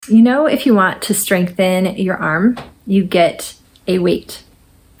You know, if you want to strengthen your arm, you get a weight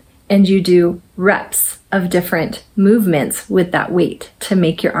and you do reps of different movements with that weight to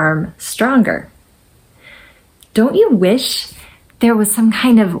make your arm stronger. Don't you wish there was some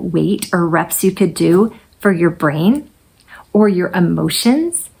kind of weight or reps you could do for your brain or your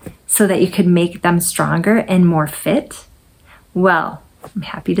emotions so that you could make them stronger and more fit? Well, I'm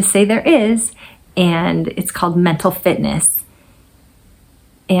happy to say there is, and it's called mental fitness.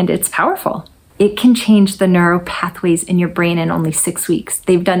 And it's powerful. It can change the neural pathways in your brain in only 6 weeks.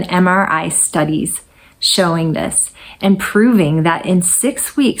 They've done MRI studies showing this and proving that in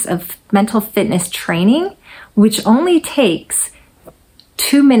 6 weeks of mental fitness training, which only takes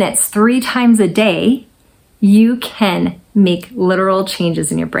 2 minutes 3 times a day, you can make literal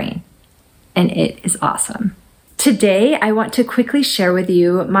changes in your brain. And it is awesome. Today, I want to quickly share with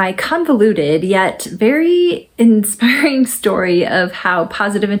you my convoluted yet very inspiring story of how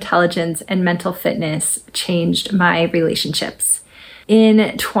positive intelligence and mental fitness changed my relationships.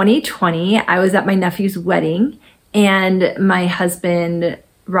 In 2020, I was at my nephew's wedding and my husband,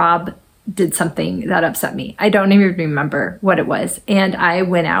 Rob, did something that upset me. I don't even remember what it was. And I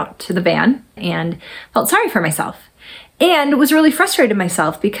went out to the van and felt sorry for myself. And was really frustrated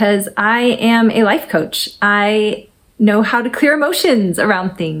myself because I am a life coach. I know how to clear emotions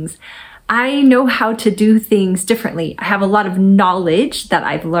around things. I know how to do things differently. I have a lot of knowledge that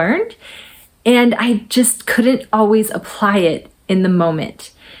I've learned, and I just couldn't always apply it in the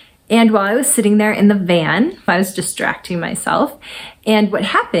moment. And while I was sitting there in the van, I was distracting myself. And what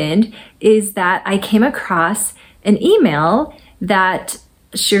happened is that I came across an email that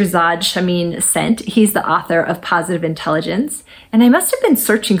Shirzad Chamine sent. He's the author of Positive Intelligence. And I must have been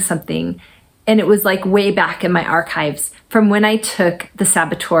searching something, and it was like way back in my archives from when I took the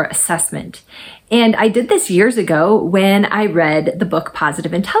Saboteur assessment. And I did this years ago when I read the book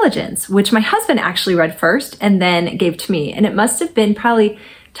Positive Intelligence, which my husband actually read first and then gave to me. And it must have been probably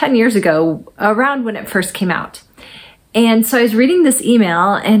 10 years ago, around when it first came out. And so I was reading this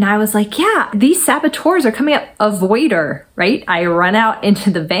email and I was like, yeah, these saboteurs are coming up. Avoider, right? I run out into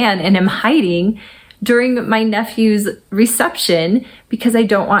the van and am hiding during my nephew's reception because I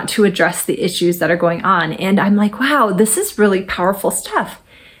don't want to address the issues that are going on. And I'm like, wow, this is really powerful stuff.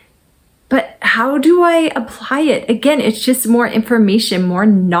 But how do I apply it? Again, it's just more information, more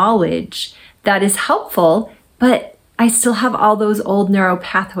knowledge that is helpful, but I still have all those old neural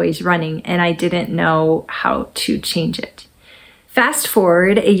pathways running and I didn't know how to change it. Fast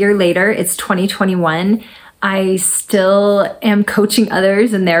forward a year later, it's 2021. I still am coaching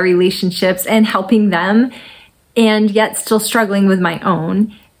others in their relationships and helping them, and yet still struggling with my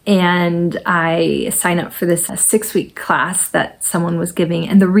own. And I signed up for this 6-week class that someone was giving.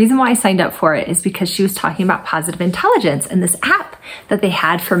 And the reason why I signed up for it is because she was talking about positive intelligence and this app that they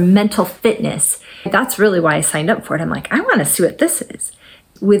had for mental fitness. That's really why I signed up for it. I'm like, I want to see what this is.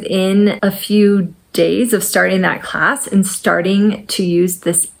 Within a few days of starting that class and starting to use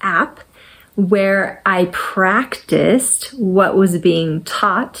this app where I practiced what was being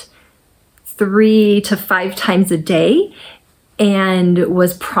taught 3 to 5 times a day and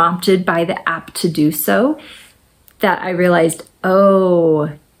was prompted by the app to do so, that I realized,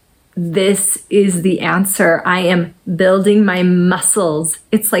 oh, this is the answer. I am building my muscles.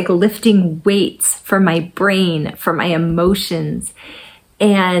 It's like lifting weights for my brain, for my emotions.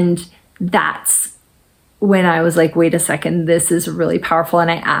 And that's when I was like, wait a second, this is really powerful. And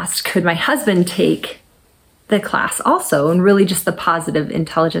I asked, could my husband take the class also, and really just the positive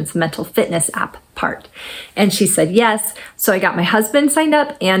intelligence mental fitness app part? And she said yes. So I got my husband signed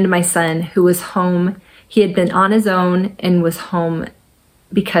up and my son, who was home. He had been on his own and was home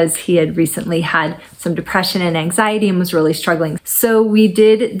because he had recently had some depression and anxiety and was really struggling. So we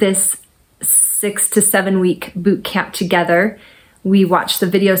did this 6 to 7 week boot camp together. We watched the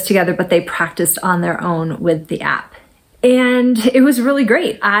videos together, but they practiced on their own with the app. And it was really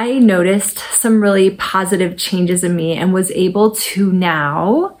great. I noticed some really positive changes in me and was able to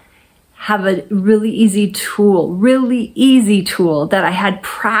now have a really easy tool that I had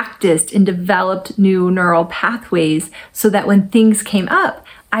practiced and developed new neural pathways so that when things came up,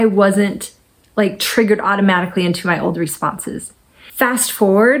 I wasn't like triggered automatically into my old responses. Fast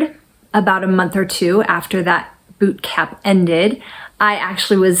forward about a month or 2 after that boot camp ended, I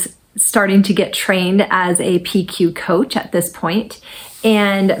actually was starting to get trained as a PQ coach at this point.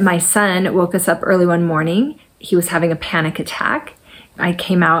 And my son woke us up early one morning. He was having a panic attack. I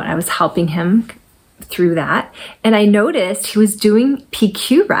came out, I was helping him through that. And I noticed he was doing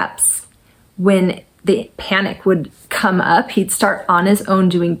PQ reps. When the panic would come up, he'd start on his own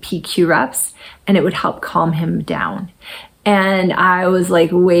doing PQ reps and it would help calm him down. And I was like,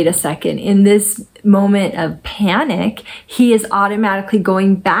 wait a second, in this moment of panic, he is automatically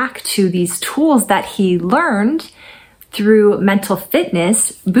going back to these tools that he learned through mental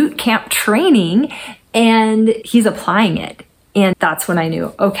fitness, boot camp training, and he's applying it. And that's when I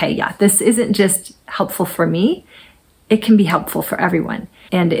knew, okay, yeah, this isn't just helpful for me, it can be helpful for everyone.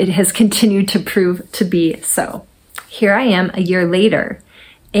 And it has continued to prove to be so. Here I am a year later,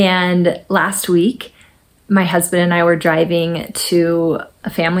 and last week, my husband and I were driving to a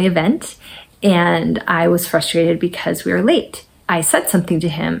family event, and I was frustrated because we were late. I said something to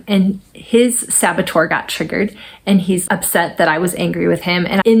him, and his saboteur got triggered, and he's upset that I was angry with him.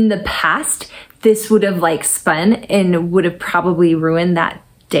 And in the past, this would have like spun and would have probably ruined that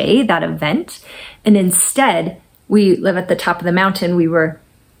day, that event. And instead, we live at the top of the mountain. We were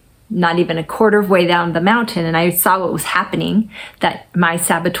not even a quarter of way down the mountain, and I saw what was happening, that my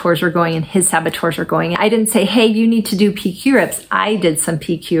saboteurs were going and his saboteurs were going. I didn't say, hey, you need to do PQ reps. I did some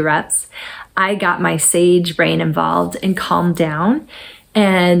PQ reps. I got my sage brain involved and calmed down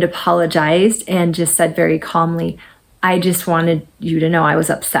and apologized and just said very calmly, I just wanted you to know I was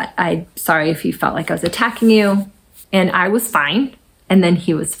upset. I'm sorry if you felt like I was attacking you. And I was fine. And then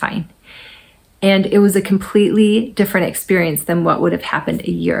he was fine. And it was a completely different experience than what would have happened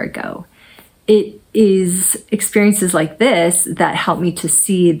a year ago. It is experiences like this that help me to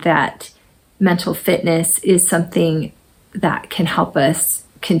see that mental fitness is something that can help us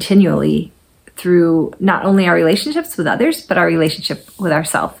continually through not only our relationships with others, but our relationship with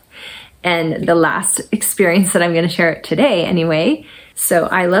ourselves. And the last experience that I'm going to share today anyway. So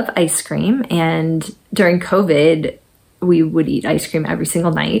I love ice cream. And during COVID, we would eat ice cream every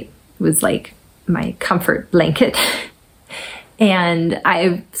single night. It was like my comfort blanket. And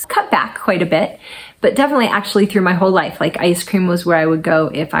I've cut back quite a bit, but definitely actually through my whole life, like ice cream was where I would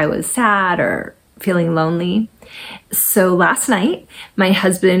go if I was sad or feeling lonely. So last night, my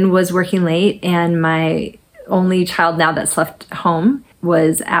husband was working late, and my only child now that's left home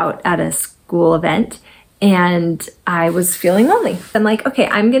was out at a school event, and I was feeling lonely. I'm like, okay,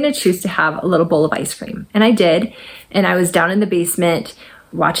 I'm going to choose to have a little bowl of ice cream. And I did. And I was down in the basement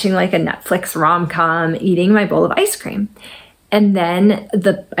watching like a Netflix rom-com, eating my bowl of ice cream. And then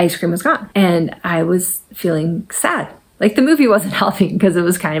the ice cream was gone, and I was feeling sad. Like the movie wasn't helping because it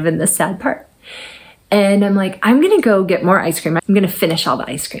was kind of in the sad part. And I'm like, I'm going to go get more ice cream. I'm going to finish all the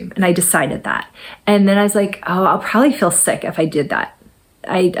ice cream. And I decided that. And then I was like, oh, I'll probably feel sick if I did that.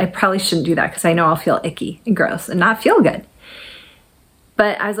 I probably shouldn't do that because I know I'll feel icky and gross and not feel good.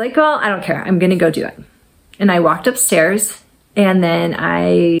 But I was like, well, I don't care. I'm going to go do it. And I walked upstairs, and then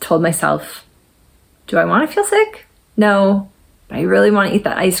I told myself, do I want to feel sick? No, but I really want to eat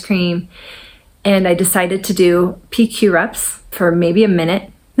that ice cream. And I decided to do PQ reps for maybe a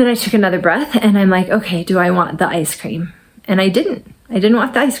minute. Then I took another breath, and I'm like, okay, do I want the ice cream? And I didn't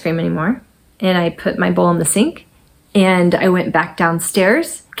want the ice cream anymore. And I put my bowl in the sink, and I went back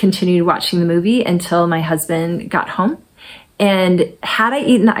downstairs, continued watching the movie until my husband got home. And had I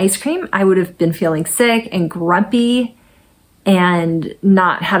eaten the ice cream, I would have been feeling sick and grumpy and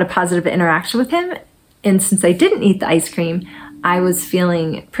not had a positive interaction with him. And since I didn't eat the ice cream, I was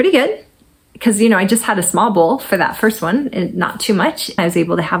feeling pretty good. Because, I just had a small bowl for that first one, and not too much. I was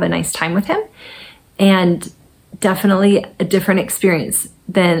able to have a nice time with him, and definitely a different experience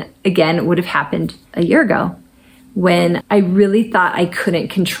than, again, would have happened a year ago when I really thought I couldn't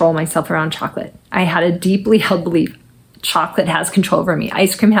control myself around chocolate. I had a deeply held belief, chocolate has control over me,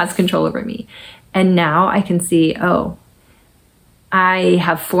 ice cream has control over me. And now I can see, oh, I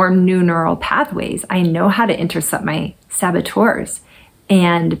have formed new neural pathways. I know how to intercept my saboteurs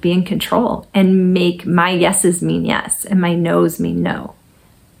and be in control and make my yeses mean yes and my no's mean no.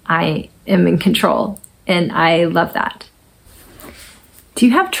 I am in control, and I love that. Do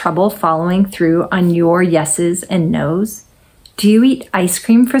you have trouble following through on your yeses and no's? Do you eat ice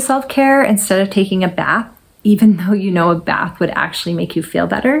cream for self-care instead of taking a bath, even though you know a bath would actually make you feel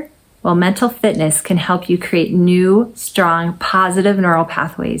better? Well, mental fitness can help you create new, strong, positive neural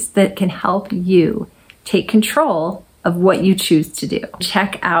pathways that can help you take control of what you choose to do.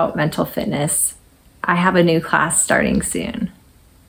 Check out mental fitness. I have a new class starting soon.